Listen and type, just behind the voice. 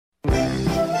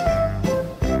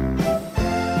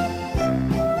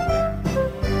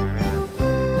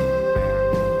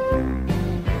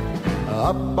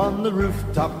Up on the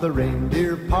rooftop the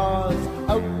reindeer paws,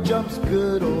 out jumps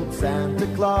good old Santa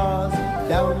Claus.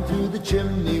 Down through the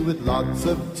chimney with lots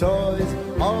of toys,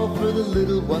 all for the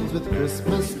little ones with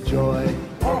Christmas joy.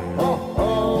 Ho, ho,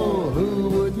 ho, who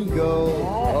wouldn't go?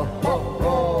 Ho, ho,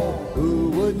 ho,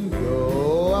 who wouldn't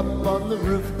go? Up on the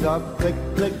rooftop, click,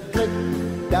 click, click,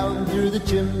 down through the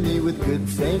chimney with good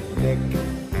Saint Nick.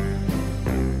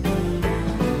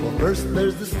 Well, first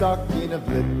there's the stocking of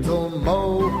little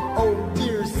Mo. Oh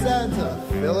dear Santa,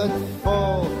 fill it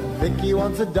full. Vicky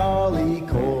wants a dolly,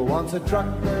 Cole wants a truck.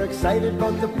 They're excited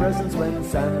about the presents when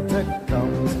Santa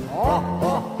comes. Ho,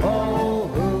 ho, ho,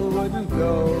 who wouldn't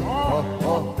go? Ho,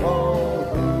 ho, ho,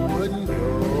 who wouldn't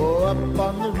go? Up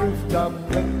on the rooftop,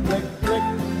 click, click, click,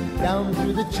 down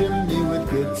through the chimney with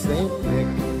good Saint Nick.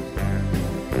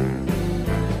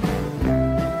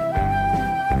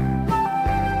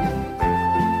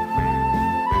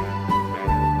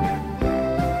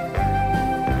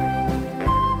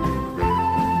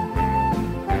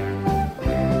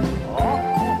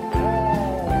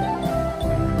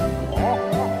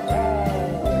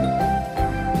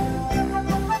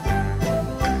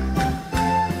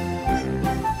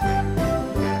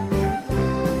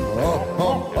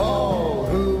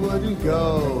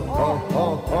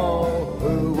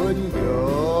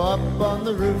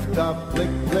 Rooftop, click,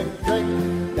 click, click,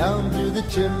 down through the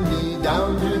chimney,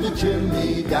 down through the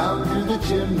chimney, down through the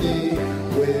chimney,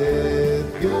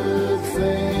 with good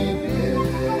Saint Nick.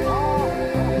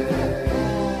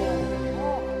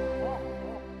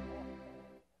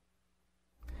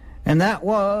 And that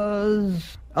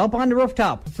was Up on the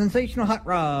Rooftop, Sensational Hot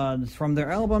Rods, from their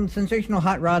album Sensational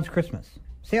Hot Rods Christmas.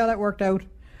 See how that worked out?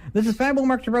 This is Fabio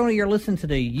Mark Cerrone. You're listening to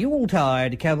the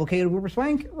Yuletide Cavalcade of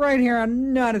Uberswank right here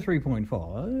on 93.5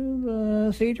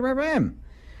 CHMR.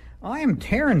 I am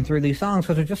tearing through these songs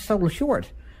because they're just so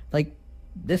short. Like,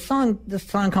 this song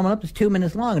coming up is 2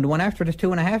 minutes long, and the one after it is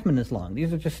 2.5 minutes long.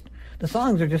 The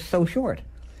songs are just so short.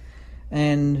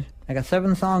 And I got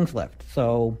 7 songs left,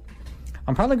 so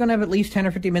I'm probably going to have at least 10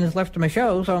 or 15 minutes left of my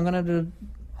show, so I'm going to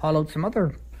haul out some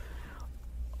other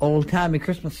old-timey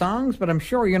Christmas songs, but I'm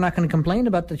sure you're not going to complain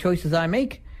about the choices I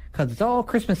make, because it's all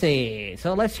Christmassy.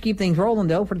 So let's keep things rolling,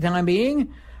 though, for the time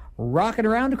being. Rocking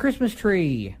around the Christmas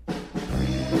tree.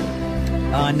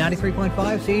 On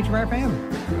 93.5 CHMR FM.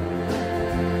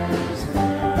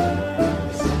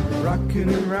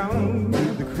 Rocking around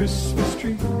with the Christmas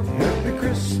tree at the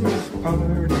Christmas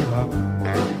party hop.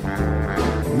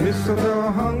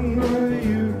 Mistletoe hung where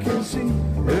you can see,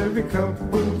 every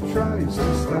couple tries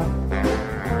to stop.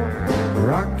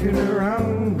 Rocking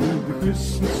around with the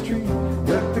Christmas tree,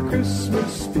 let the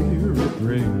Christmas spirit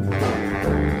ring.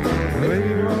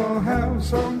 Later I'll have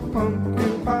some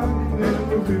pumpkin pie and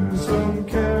we'll do some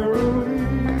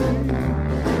caroling.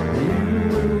 You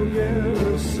will get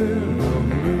a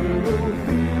sentimental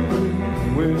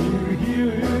feeling when you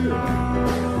hear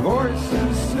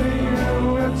voices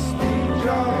singing, let's be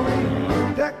jolly.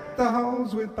 Deck the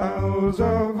halls with boughs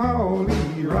of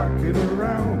holly, rocking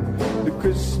around the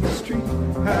Christmas tree,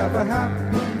 have a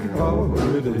happy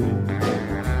holiday.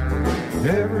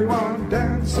 Everyone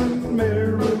dancing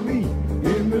merrily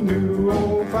in the new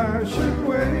old-fashioned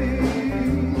way.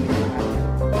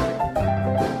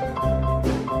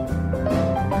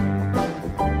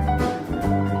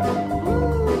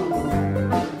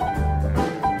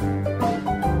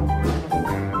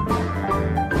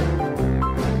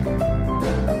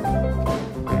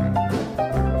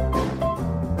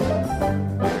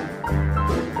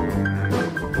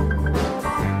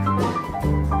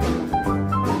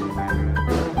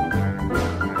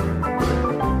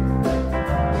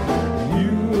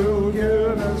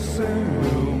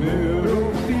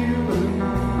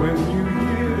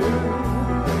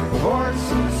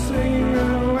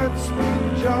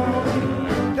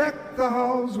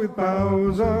 With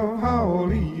boughs of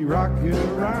holly, rocking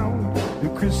around the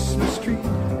Christmas tree,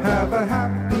 have a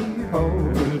happy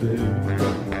holiday.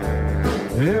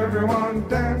 Everyone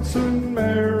dancing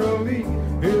merrily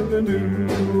in the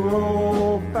new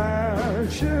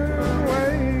old-fashioned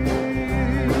way.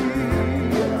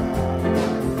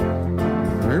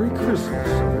 Merry Christmas,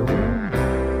 everyone.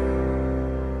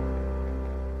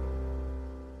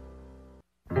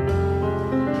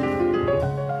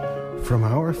 From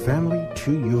our family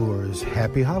to yours,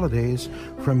 happy holidays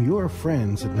from your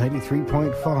friends at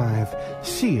 93.5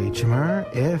 CHMR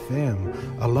FM,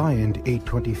 Alliant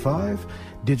 825,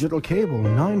 digital cable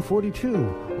 942,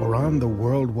 or on the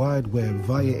World Wide Web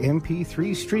via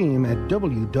MP3 stream at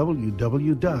www.chmr.ca.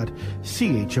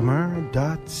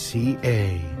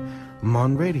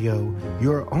 Mon Radio,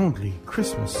 your only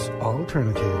Christmas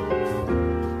alternative.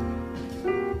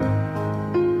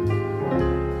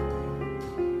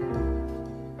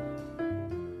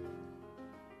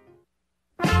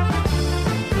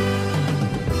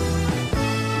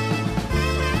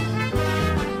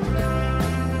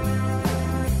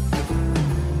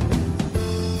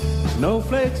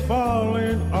 snowflakes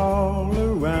falling all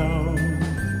around,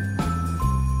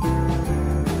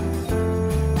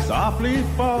 softly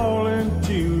falling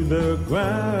to the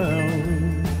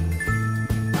ground,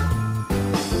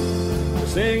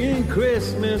 singing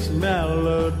Christmas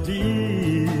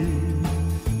melodies,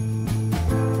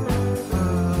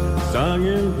 sung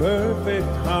in perfect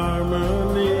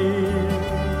harmony.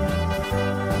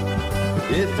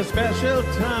 It's a special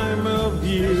time of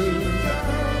year,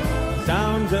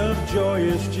 sounds of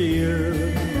joyous cheer.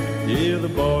 Hear the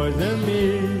boys and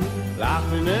me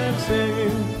laughing and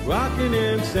singing, rocking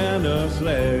in Santa's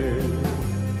sleigh.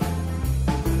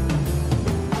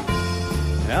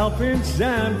 Helping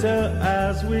Santa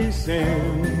as we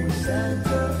sing,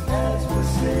 Santa as we're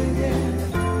singing,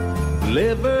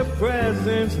 deliver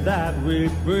presents that we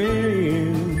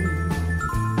bring.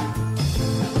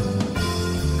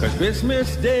 'Cause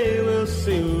Christmas Day will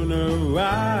soon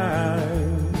arrive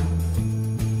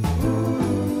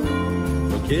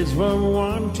for kids from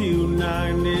 1 to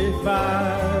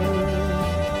 95.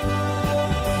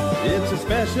 It's a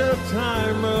special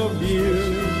time of year,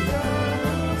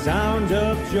 sound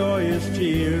of joyous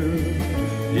cheer.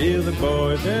 Hear the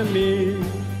boys and me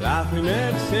laughing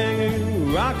and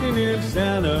singing, rocking in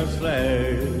Santa's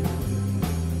sleigh.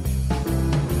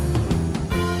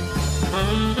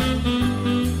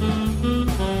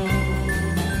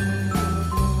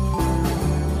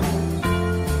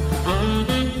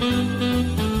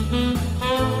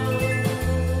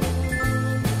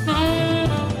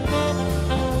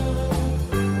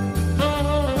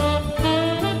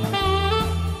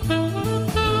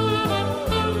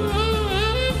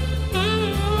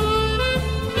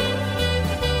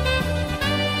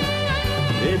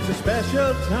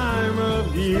 Special time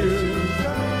of year,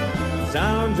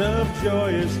 sounds of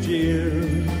joyous cheer.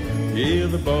 Hear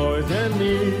the boys and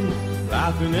me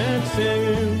laughing and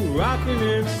singing, rocking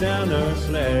in Santa's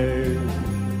sleigh.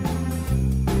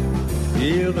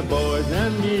 Hear the boys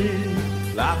and me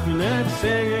laughing and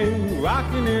singing,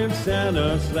 rocking in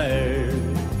Santa's sleigh.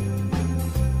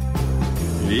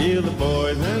 Hear the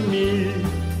boys and me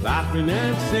laughing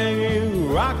and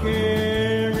singing, rocking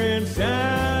in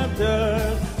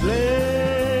Santa's sleigh.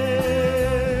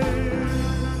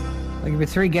 I'll give you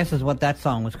 3 guesses what that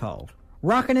song was called.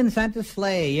 Rockin' in Santa's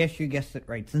Sleigh. Yes, you guessed it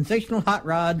right. Sensational Hot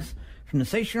Rods from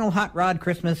Sensational Hot Rod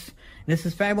Christmas. This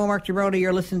is Fabo Mark Giroda.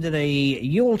 You're listening to the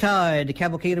Yuletide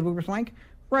Cavalcade of Uberswank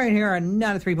right here on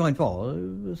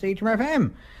 93.4 CHMR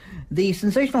FM. The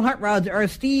Sensational Hot Rods are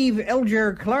Steve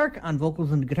Elger Clark on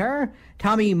vocals and guitar,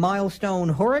 Tommy Milestone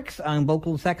Horrocks on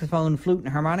vocals, saxophone, flute, and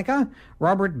harmonica,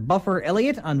 Robert Buffer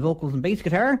Elliott on vocals and bass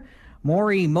guitar,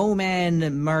 Maury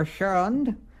Moman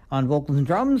Marchand on vocals and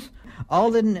drums,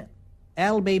 Alden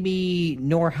Albaby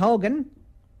Norhaugen,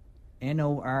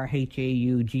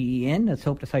 Norhaugen, let's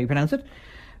hope that's how you pronounce it,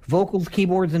 vocals,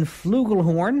 keyboards, and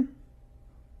flugelhorn.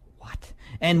 What?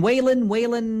 And Waylon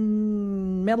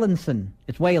Melanson.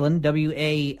 It's Waylon,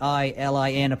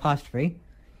 W-A-I-L-I-N apostrophe.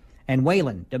 And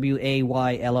Waylon,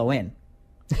 W-A-Y-L-O-N.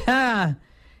 Ha!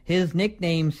 His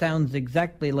nickname sounds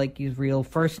exactly like his real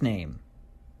first name,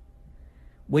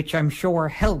 which I'm sure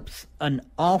helps an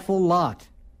awful lot.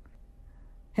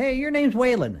 Hey, your name's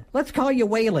Waylon. Let's call you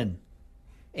Waylon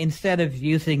instead of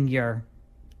using your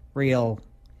real...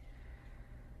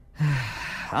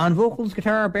 On vocals,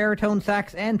 guitar, baritone,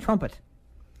 sax, and trumpet.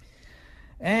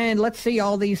 And let's see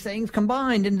all these things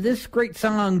combined into this great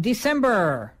song,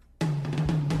 December,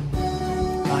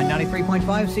 on 93.5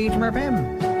 CHMR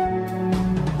FM.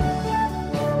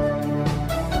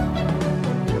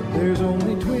 There's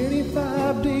only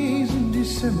 25 days in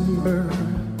December,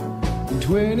 and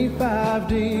 25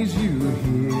 days you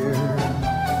hear.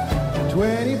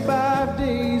 25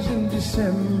 days in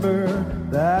December,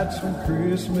 that's when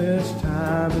Christmas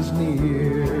time is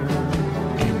near.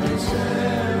 In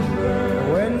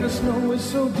December, when the snow is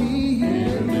so deep.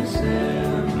 In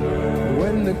December,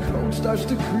 when the cold starts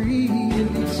to creep.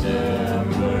 In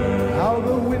December, how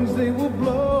the winds they will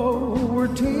blow.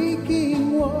 We're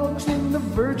taking walks in the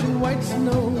virgin white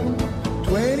snow.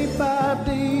 25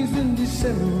 days in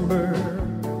December,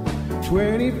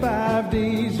 25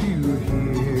 days you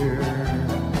hear.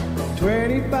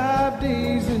 25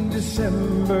 days in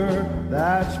December,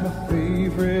 that's my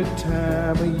favorite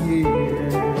time of year.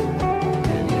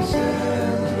 In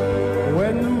December,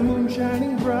 when the moon's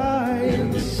shining bright. In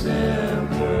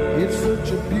December, it's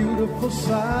such a beautiful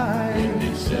sight. In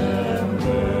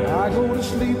December, I go to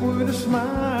sleep with a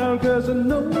smile, 'cause I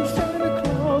know Santa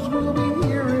Claus will be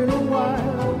here in a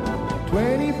while.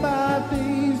 25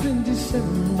 days in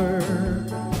December,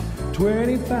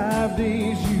 25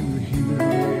 days you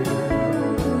hear.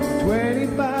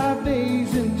 25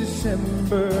 days in December.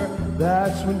 December,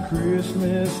 that's when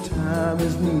Christmas time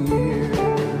is near.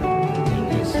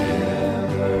 In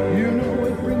December, you know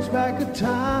it brings back a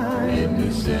time. In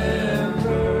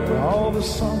December, all the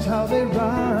songs how they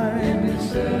rhyme. In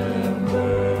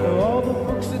December, all the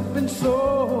books that've been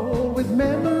sold with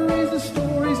memories and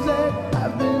stories that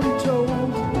have been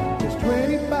told. There's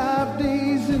 25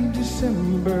 days in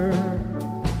December,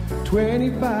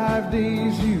 25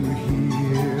 days you hear.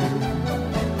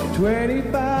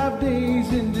 25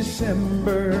 days in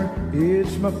December,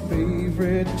 it's my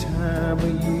favorite time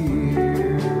of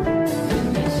year.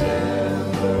 In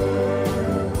December,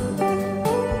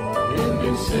 in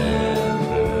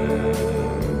December,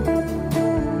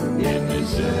 in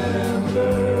December.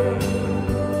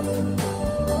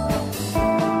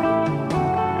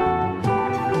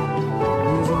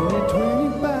 There's only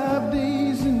 25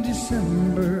 days in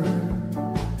December,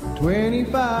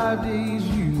 25 days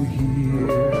you hear.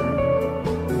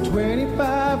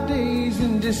 25 days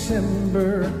in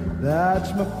December,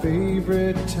 that's my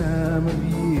favorite time of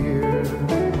year.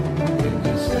 In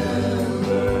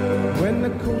December, when the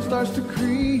cold starts to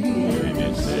creep. In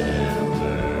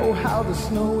December, oh how the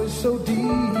snow is so deep.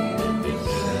 In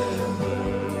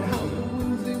December, how the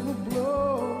winds they will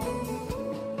blow.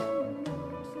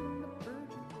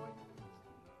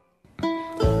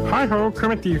 Hi-ho,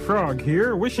 Kermit the Frog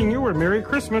here, wishing you a Merry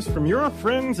Christmas from your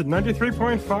friends at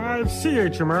 93.5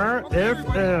 CHMR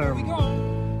FM.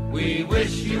 We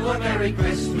wish you a Merry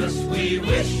Christmas, we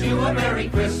wish you a Merry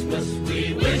Christmas,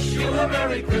 we wish you a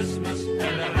Merry Christmas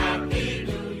and a Happy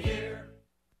New Year.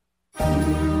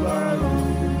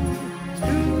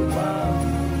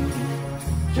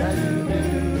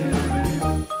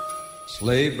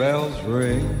 Sleigh bells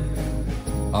ring,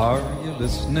 are you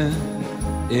listening?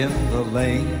 In the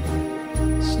lane,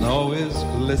 snow is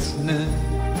glistening,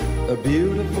 a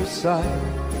beautiful sight.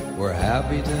 We're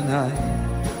happy tonight,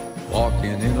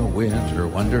 walking in a winter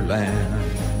wonderland.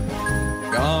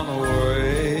 Gone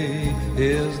away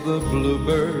is the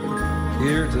bluebird,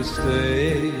 here to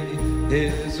stay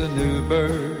is a new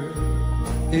bird.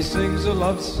 He sings a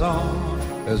love song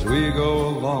as we go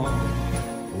along,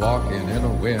 walking in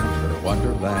a winter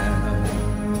wonderland.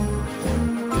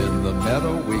 In the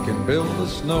meadow we can build a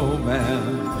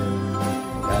snowman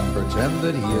and pretend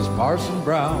that he is Parson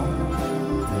Brown.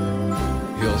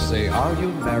 He'll say, are you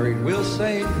married? We'll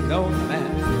say, no,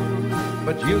 man,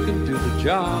 but you can do the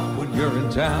job when you're in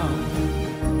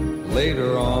town.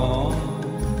 Later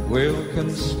on we'll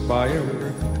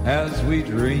conspire as we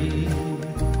dream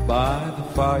by the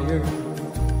fire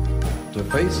to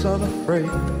face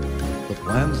unafraid the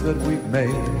plans that we've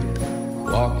made,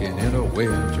 walking in a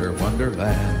winter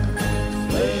wonderland.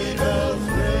 Sleigh bells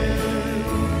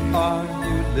ring, are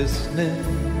you listening?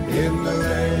 In the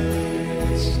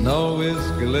rain, snow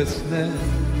is glistening,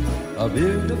 a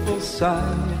beautiful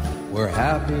sight. We're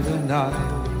happy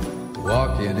tonight,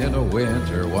 walking in a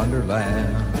winter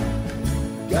wonderland.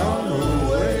 Gone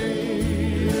away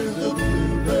is a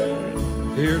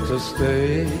bluebird, here to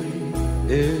stay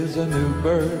is a new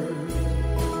bird.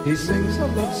 He sings a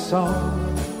love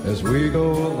song as we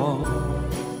go along,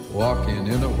 walking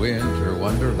in a winter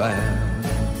wonderland.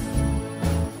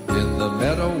 In the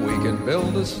meadow we can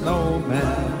build a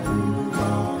snowman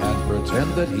and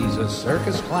pretend that he's a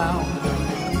circus clown.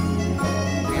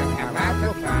 We'll come out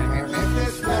to fun with Mr.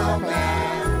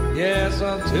 Snowman. Yes,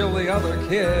 until the other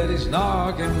kid is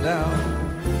knocking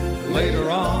down. Later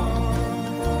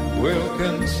on we'll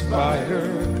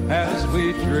conspire as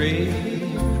we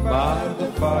dream by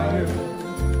the fire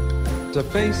to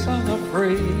face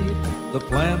unafraid the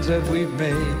plans that we've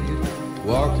made,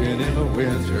 walking in a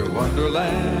winter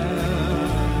wonderland,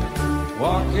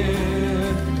 walking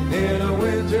in a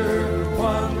winter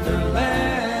wonderland.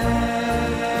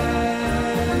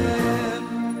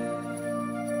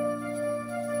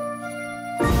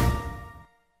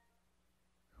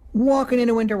 Walking in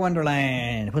a winter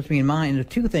wonderland. It puts me in mind of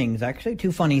two things, actually,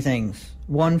 two funny things.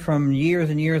 One from years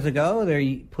and years ago,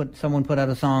 someone put out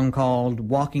a song called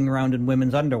Walking Around in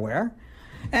Women's Underwear.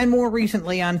 And more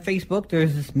recently on Facebook,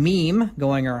 there's this meme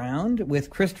going around with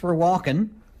Christopher Walken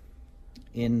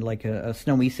in like a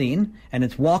snowy scene, and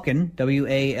it's Walken,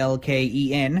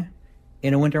 W-A-L-K-E-N,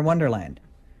 in a winter wonderland.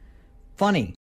 Funny.